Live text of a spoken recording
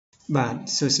បាទ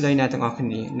សួស្តីអ្នកទាំងអស់គ្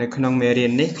នានៅក្នុងមេរៀ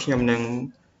ននេះខ្ញុំនឹង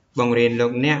បង្រៀនលោ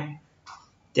កអ្នក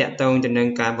តាក់ទងទៅនឹង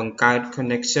ការបង្កើត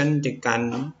connection ទៅកាន់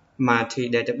multi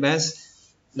database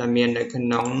ដែលមាននៅក្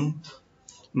នុង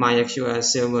MySQL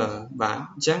server បាទ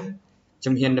អញ្ចឹង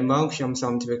ជំហានដំបូងខ្ញុំសូ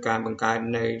មធ្វើការបង្កើត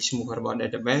នៅឈ្មោះរបស់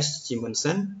database ជាមុន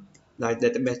សិនដោយ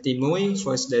database ទី1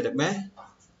 first database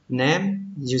name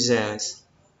users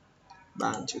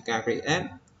បាទជួយការ create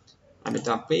បន្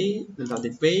ទាប់ទី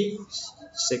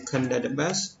2 second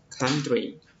database country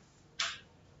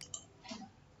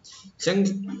អញ្ចឹង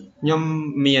ខ្ញុំ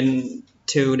មាន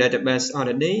two database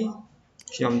already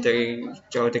ខ្ញុំទៅ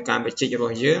ចូលទៅកាន់ budget រប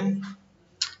ស់យើង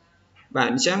បាទ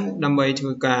អញ្ចឹងដើម្បីធ្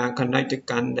វើការ connect ទៅ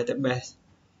កាន់ database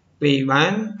ពីរបា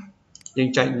នយើង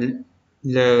ចុច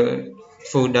លើ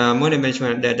folder មួយដែលមានឈ្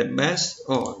មោះ database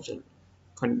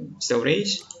sorry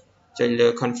ចុចលើ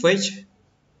config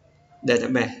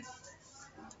database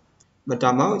បន្ត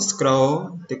មក scroll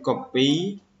ទៅ copy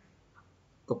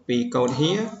code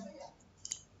here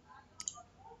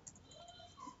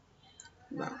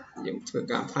បាទយើងធ្វើ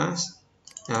ការ paste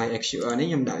ហើយ SQL នេះ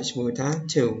ខ្ញុំដាក់ឈ្មោះថា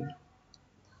to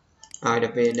ហើយដ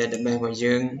ល់ពេល database របស់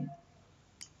យើង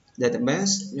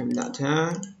database ខ្ញុំដាក់ថា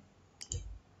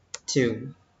to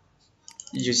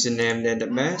username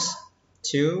database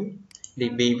to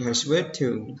db password to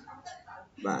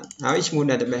បាទហើយឈ្មោះ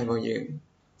database របស់យើង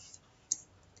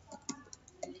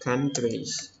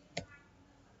countries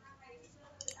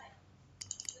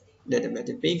database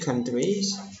ទី2 countries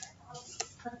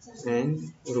and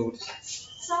routes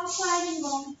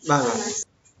បា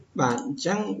ទអញ្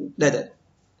ចឹង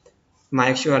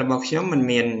MySQL របស់ខ្ញុំមិន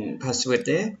មាន password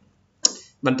ទេ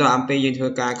បន្ទាប់អំពីយើងធ្វើ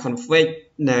ការ config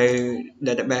នៅ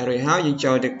database រួចហើយយើង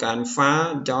ចូលទៅកាន់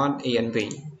file.env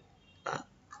បាទ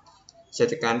ចូល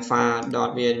ទៅកាន់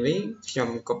file.env ខ្ញុំ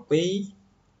copy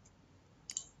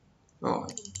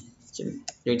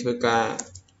យើងធ្វើការ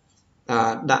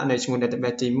ដាក់នៅឈ្មោះ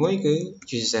database ទី1គឺ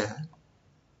user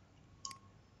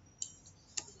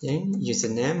អញ្ចឹង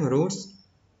username root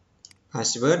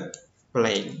password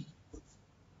plain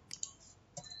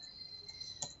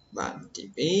បាទទី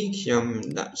2ខ្ញុំ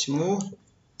ដាក់ឈ្មោះ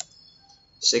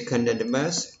second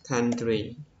database country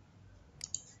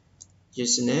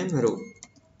username root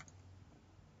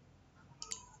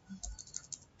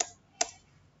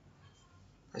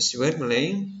password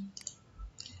plain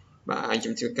បាទហើយខ្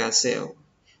ញុំធ្វើការ save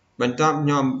បន្ទាប់ខ្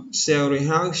ញុំ save រួច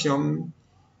ហើយខ្ញុំ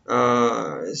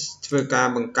ធ្វើការ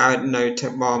បង្កើតនៅ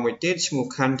table មួយទៀតឈ្មោះ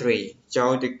country ចូ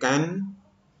លទៅកាន់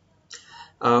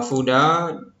folder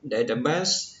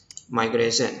database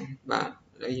migration បាទ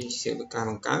ហើយយើងធ្វើការ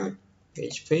បង្កើត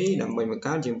php ដើម្បីបង្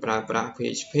កើតយើងប្រើប្រាស់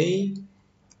php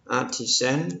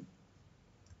artisan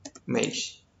make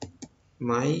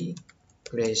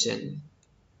migration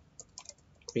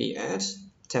create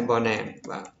table name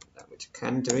បាទដាក់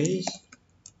countries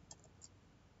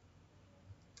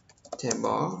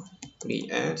table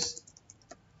create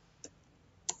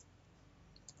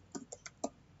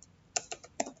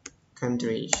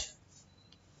countries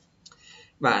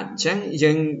បាទអញ្ចឹង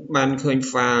យើងបានឃើញ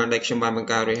file ដែលខ្ញុំបានបង្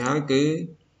កើតរួចហើយគឺ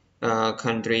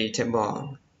country table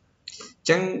អញ្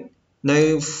ចឹងនៅ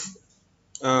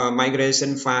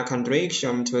migration file country ខ្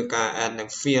ញុំធ្វើការ add នៅ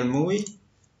field មួយ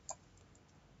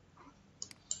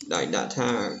ដោយដាក់ថា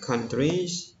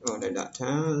countries ដោយដាក់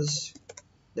ថា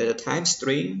data type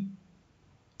string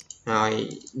ហើយ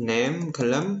name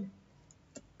column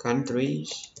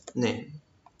countries name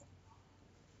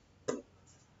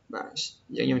បាទ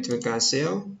ខ្ញុំធ្វើការ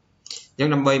save អញ្ចឹង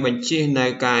ដើម្បីបញ្ជៀសនៅ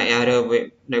ការ error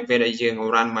នៅពេលដែលយើង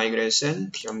run migration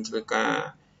ខ្ញុំធ្វើការ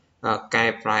កែ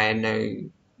ប្រែនៅ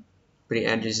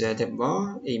create user table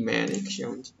email នេះខ្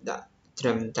ញុំដាក់ត្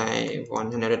រឹមតែ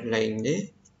100 លេងទេ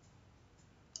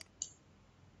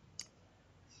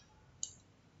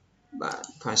បាទ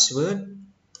password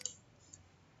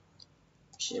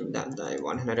ខ្ញុំដាក់តែ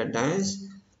100 ដែរ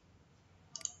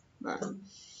បាទអ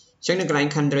ញ្ចឹងនៅកន្លែង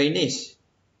country នេះ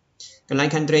កន្លែង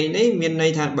country នេះមានន័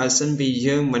យថាបើសិនពី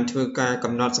យើងមិនធ្វើការ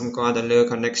កំណត់សម្គាល់ទៅលើ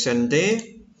connection ទេ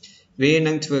វា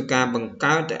នឹងធ្វើការបង្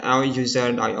កើតទៅឲ្យ user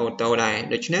ដោយ auto ដែរ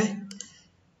ដូច្នេះ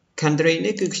country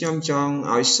នេះគឺខ្ញុំចង់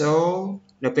ឲ្យ show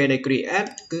នៅពេលដែល create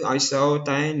គឺឲ្យ show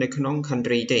តែនៅក្នុង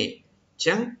country ទេអញ្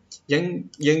ចឹង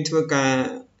យើងធ្វើការ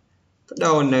ប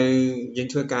ដូរនៅយើង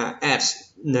ធ្វើការ add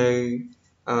នៅ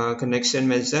connection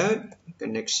method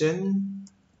connection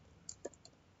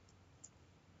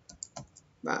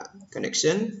បាទ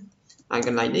connection ហើយក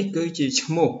ន្លែងនេះគឺជាឈ្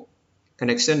មោះ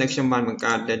connection ដែលខ្ញុំបានបង្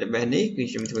កើត database នេះគឺ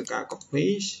ខ្ញុំធ្វើការ copy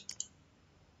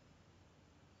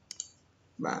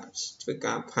បាទធ្វើ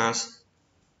ការ paste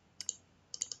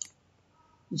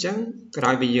អញ្ចឹងក្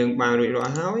រោយពីយើងបានរួចរា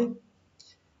ល់ហើយ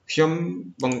ខ្ញុំ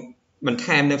mình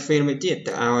thêmនៅ field មួយទៀត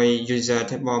ទៅឲ្យ user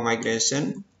table migration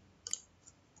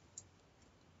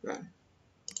បាទ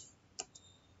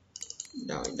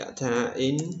ដោយដាក់ថា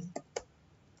in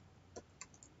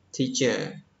teacher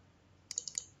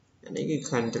អានេះគឺ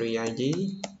country ID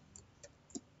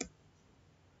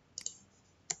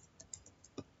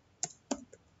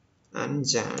អាន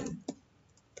ចាន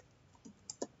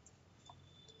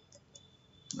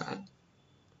បាទ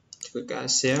ធ្វើការ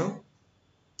save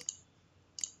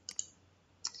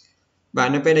បាទ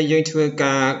នៅពេលដែលយើងធ្វើ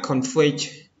ការ config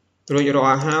រួចរា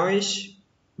ល់ហើយ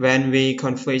when we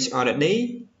config already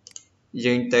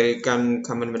យើងទៅកាន់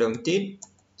command ម្ដងទៀត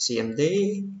cmd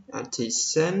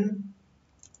artisan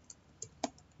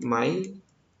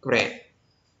migrate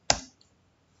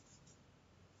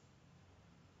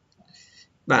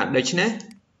បាទដូច្នេះ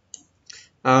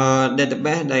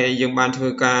database ដែលយើងបានធ្វើ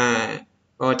ការ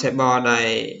table ដែល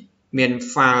មាន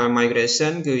file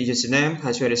migration គឺ username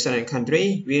password and country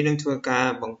វានឹងធ្វើការ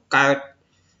បង្កើត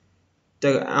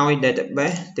ទៅឲ្យ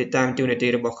database ទៅតាមតួនាទី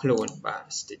របស់ខ្លួនបាទ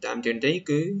ទៅតាមតួនាទី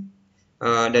គឺ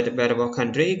database របស់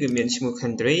country គឺមានឈ្មោះ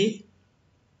country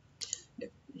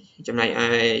ចំណែកឯ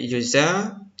user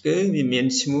គឺវាមាន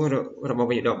ឈ្មោះរបស់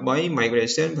វា13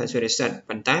 migration password reset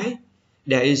ប៉ុន្តែ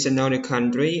there is no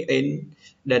country in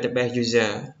database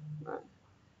user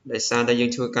ដោយសារតែយើ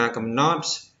ងធ្វើការកំណត់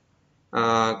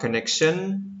connection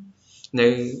នៅ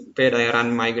ពេលដែល run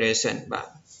migration បាទ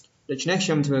ដូច្នេះខ្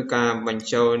ញុំធ្វើការបញ្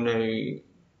ចូលនៅ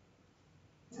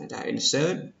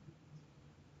insert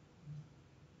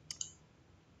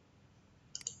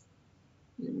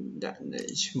ដាក់នៅ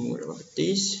ឈ្មោះរបស់ប្រ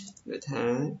ទេសដូចថា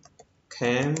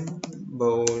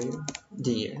Cambodia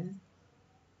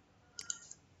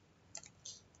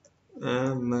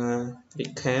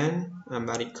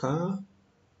America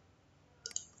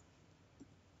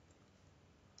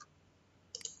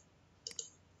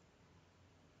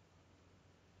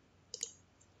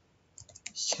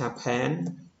Japan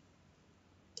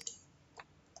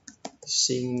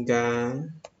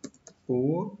Singapore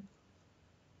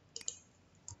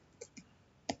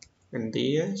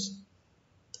India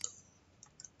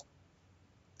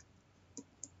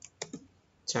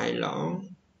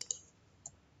Thailand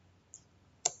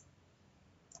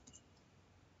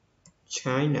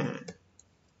China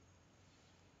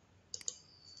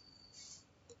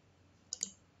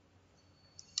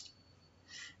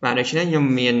បាទដូច្នេះខ្ញុំ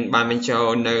មានបានបញ្ចូល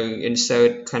នៅ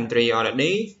insert country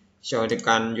already ចូលទៅ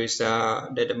កាន់ user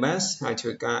database ហើយធ្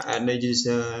វើការ add នៅ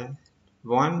user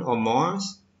one or more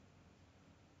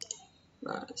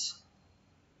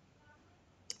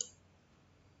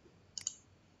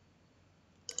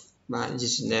បាទ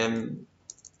username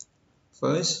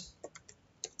first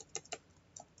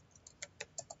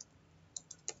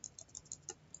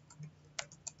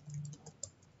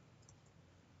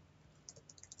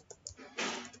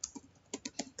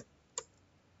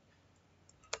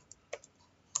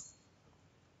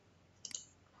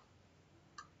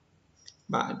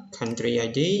បាទ country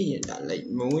ID ដាក់លេខ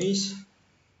1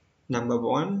 number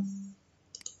 1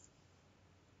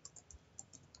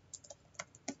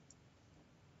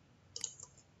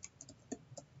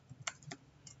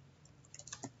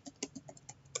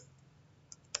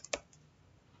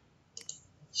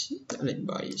ដាក់លេខ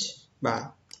3បាទ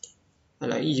ឥ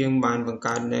ឡូវយើងបានបង្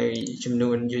កើតនៅចំ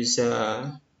នួន user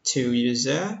to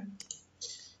user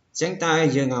អញ្ចឹងតើ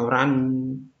យើងឲ្យ run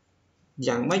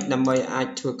យ៉ាងម៉េចដើម្បីអាច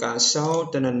ធ្វើការសូរ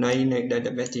ទិន្នន័យនៅ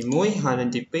database ទី1ហើយនិង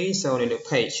ទី2សូរនៅលើ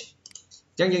page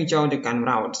អញ្ចឹងយើងចូលទៅកាន់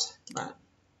route បាទ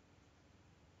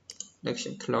ដូចខ្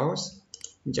ញុំ close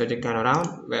ចូលទៅកាន់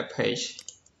route web page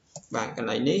បាទកន្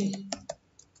លែងនេះ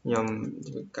ខ្ញុំ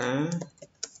ធ្វើការ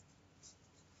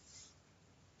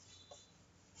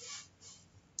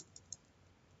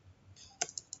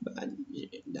បាទ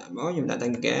ដាក់មកខ្ញុំដាក់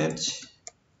ទាំង get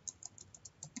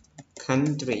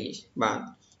country បាទ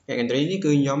get country នេះ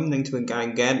គឺខ្ញុំនឹងធ្វើការ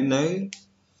get នៅ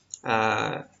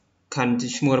country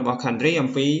ឈ្មោះរបស់ country អំ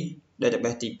ពី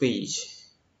database ទី2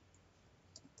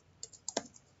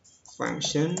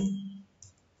 function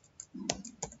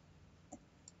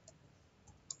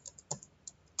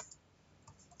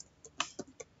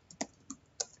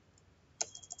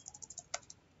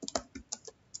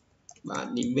បាទ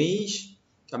db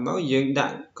ចាំមកយើងដា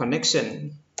ក់ connection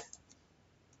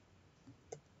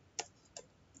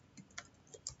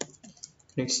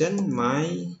my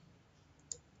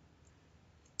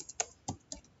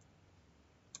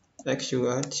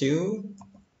actual to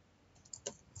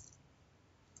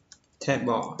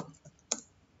table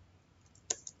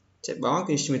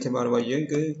គឺឈ្មោះ table របស់យើង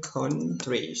គឺ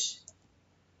countries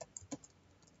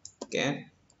get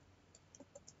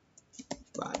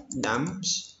បាទ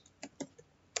dumps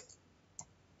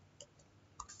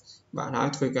bạn hãy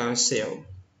thuê cả sale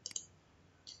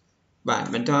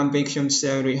bạn mình cho bịខ្ញុំ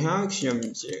sale រួចហើយខ្ញុំ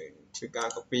ធ្វើការ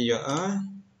copy យកអើ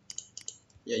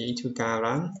យើងធ្វើការ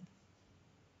ឡើង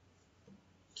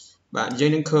bạn យើង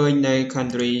នឹងឃើញនៅ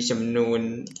country ចំនួន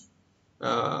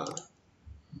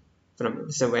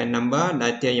7 number ដែ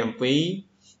លទាញអំពី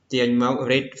ទាញមក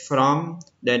read from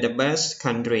database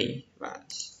country បាទ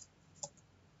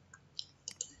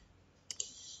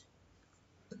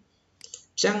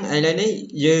ចឹងឥឡូវនេះ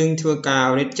យើងធ្វើការ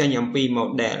read ចេញអំពី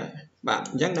model បាទ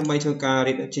អញ្ចឹងដើម្បីធ្វើការ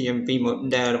read ចេញអំពី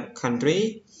model country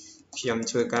ខ្ញុំ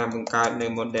ធ្វើការបង្កើតនៅ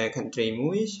model country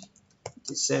មួយ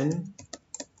design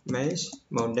mesh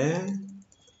model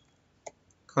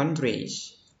countries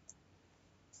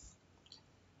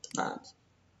បាទ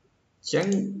អញ្ចឹង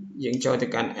យើងចូលទៅ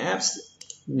កាន់ apps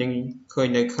នឹងឃើញ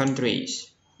នៅ countries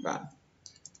បាទ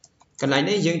កន្លែង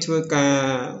នេះយើងធ្វើការ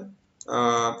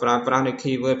ប្រើប្រាស់នៅ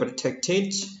keyword protected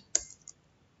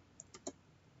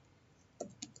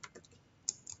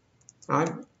ហើយ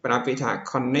ប្រើពាក្យថា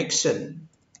connection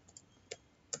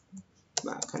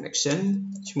បាទ connection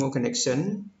ឈ្មោះ connection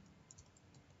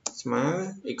ស្មើ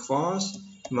equals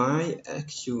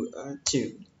mysql2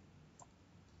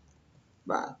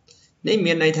 បាទនេះ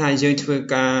មានន័យថាយើងធ្វើ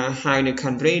ការហៅនៅ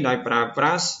country ដោយប្រើប្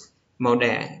រាស់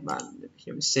model បាទខ្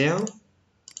ញុំ save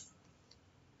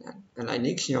កន្លែង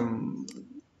នេះខ្ញុំ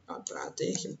អត់ប្រើទេ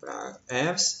ខ្ញុំប្រើ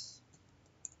apps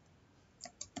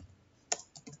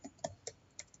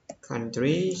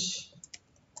countries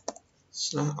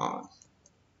 /all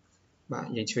បាទ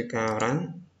យើងជួយការ run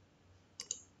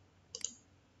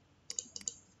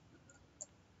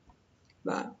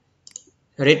បាទ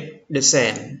read the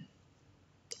same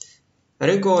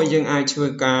ឬក៏យើងអាចធ្វើ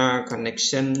ការ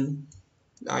connection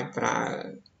ដោយប្រើ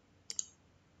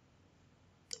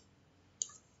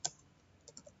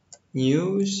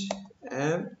use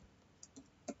app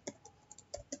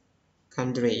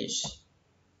countries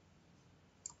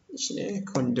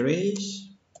countries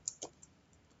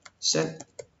set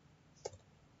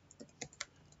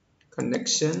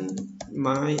connection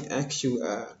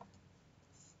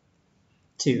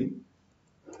mysql2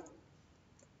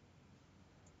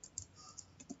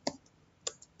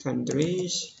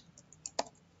 countries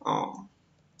all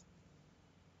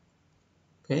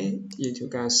okay យើងធ្វើ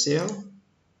ការ save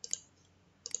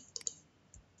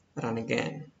run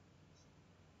again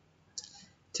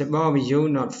table view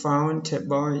not found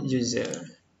table user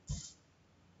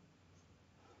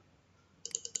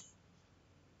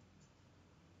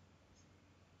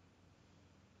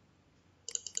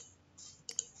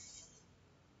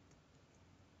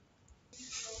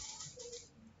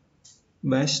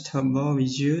best table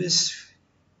views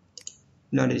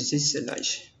not existed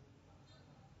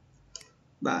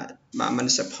បាទមិន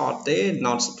support ទេ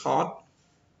not support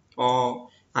or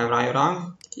I write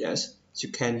wrong yes you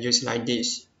can use like this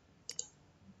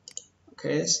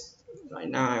okay right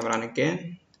now I run again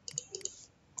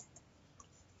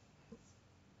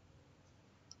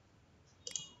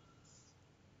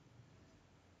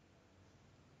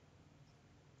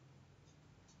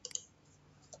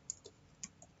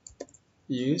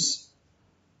use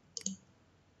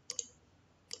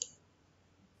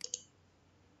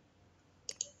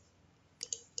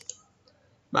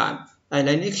បាទឥ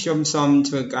ឡូវនេះខ្ញុំសូម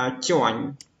ធ្វើការ join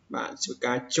បាទធ្វើ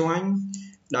ការ join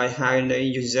ដោយហៅនៃ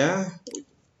user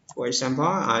for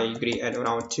example I create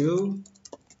route 2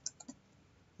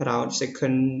 route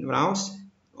second route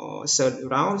or third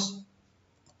route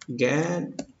get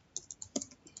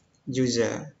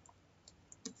user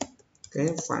okay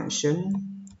function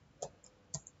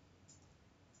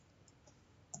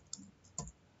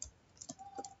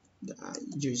the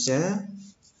user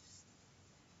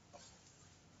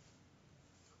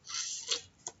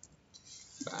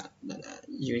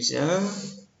user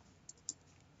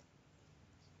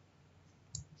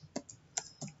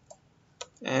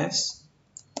as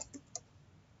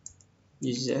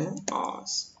user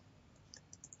as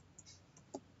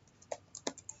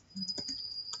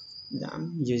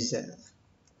đám user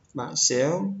bạn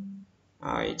xéo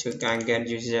rồi chúng ta get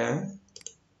user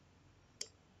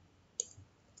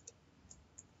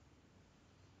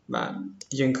bạn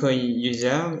dừng khơi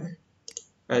user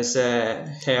as a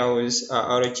health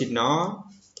original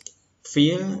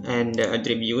field and the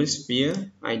attributes field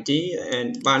ID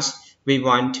and but we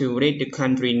want to read the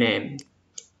country name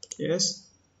yes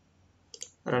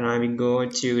and now we go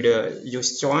to the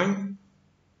use join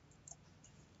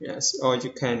yes or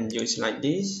you can use like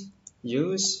this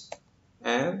use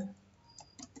app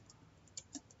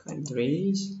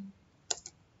countries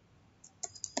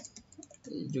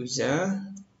user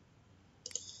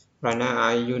right now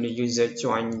I use the user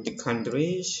join the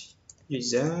countries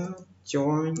user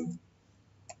join.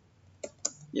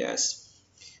 Yes.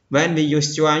 When we use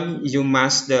join, you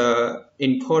must the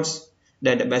input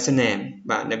database name.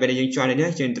 Butในเวลา join នេះ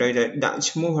យើងត្រូវតែដាក់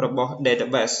ឈ្មោះរបស់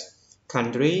database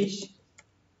country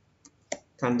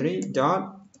dot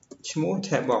ឈ្មោះ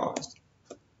table.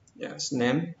 Yes,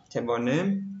 name table name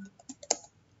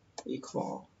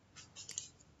equal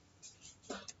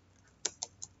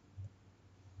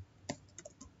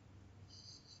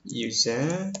user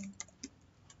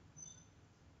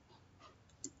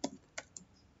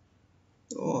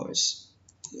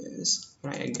yes,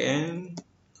 right again,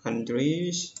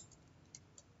 countries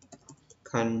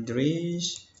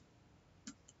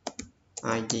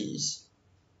IDs.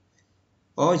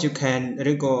 Or you can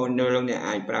go no longer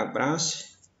I brush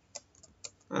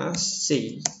as C.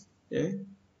 Yeah.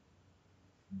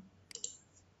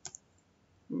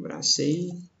 Brush C.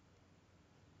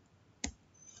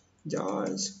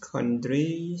 Just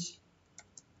countries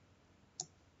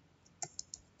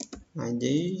ID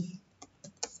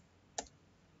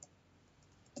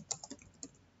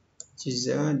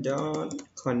user dot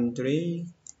country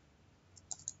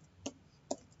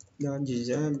dot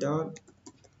user dot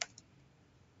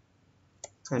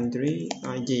country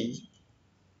ID.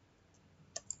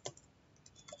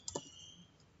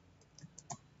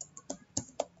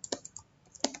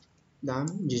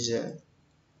 Done user.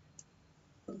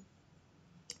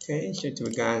 Okay, so to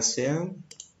guys here,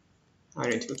 I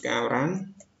need to go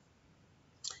run.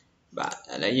 But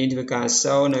lại như tôi cần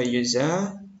show no user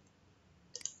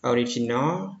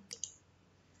original.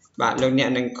 Bạn lúc này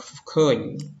đang khởi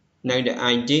nơi the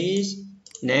ID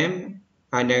name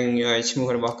hay đangឈ្មោះ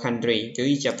របស់ country គឺ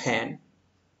Japan.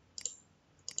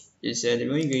 User ទី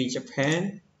1គឺ Japan.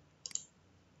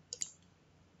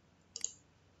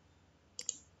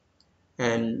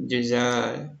 And user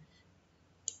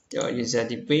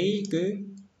ទី2គឺ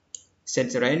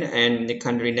Central and the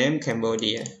country name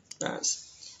Cambodia. That's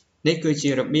នេះគឺជា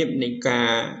របៀបនៃការ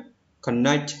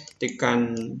connect ទៅកាន់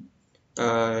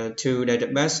to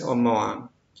database or more.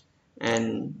 And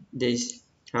this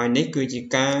ហើយនេះគឺជា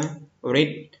ការ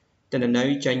read ទិន្នន័យ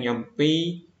ចេញអំពី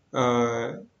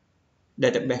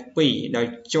database 2 ដោយ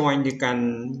join ទៅកាន់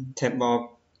table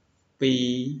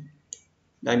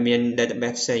 2 ដែលមាន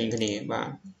database ផ្សេងគ្នាបាទ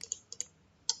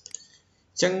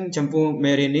អញ្ចឹងចំពោះ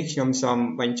មេរៀននេះខ្ញុំសូម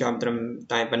បញ្ចប់ត្រឹម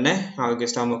តែប៉ុណ្ណេះហើយក៏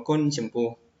សូមអរគុណចំពោះ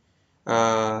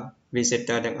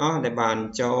visitor ទាំងអស់ដែលបាន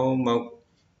ចូលមក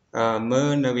មើ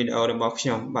លនៅវីដេអូរបស់ខ្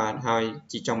ញុំបាទហើយ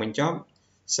ជាចុងបញ្ចប់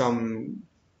សូម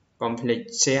កុំភ្លេច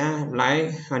share like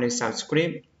ហើយនិង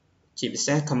subscribe ជាពិ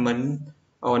សេស comment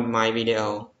on my video.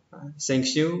 Thank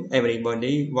you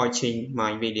everybody watching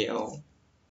my video.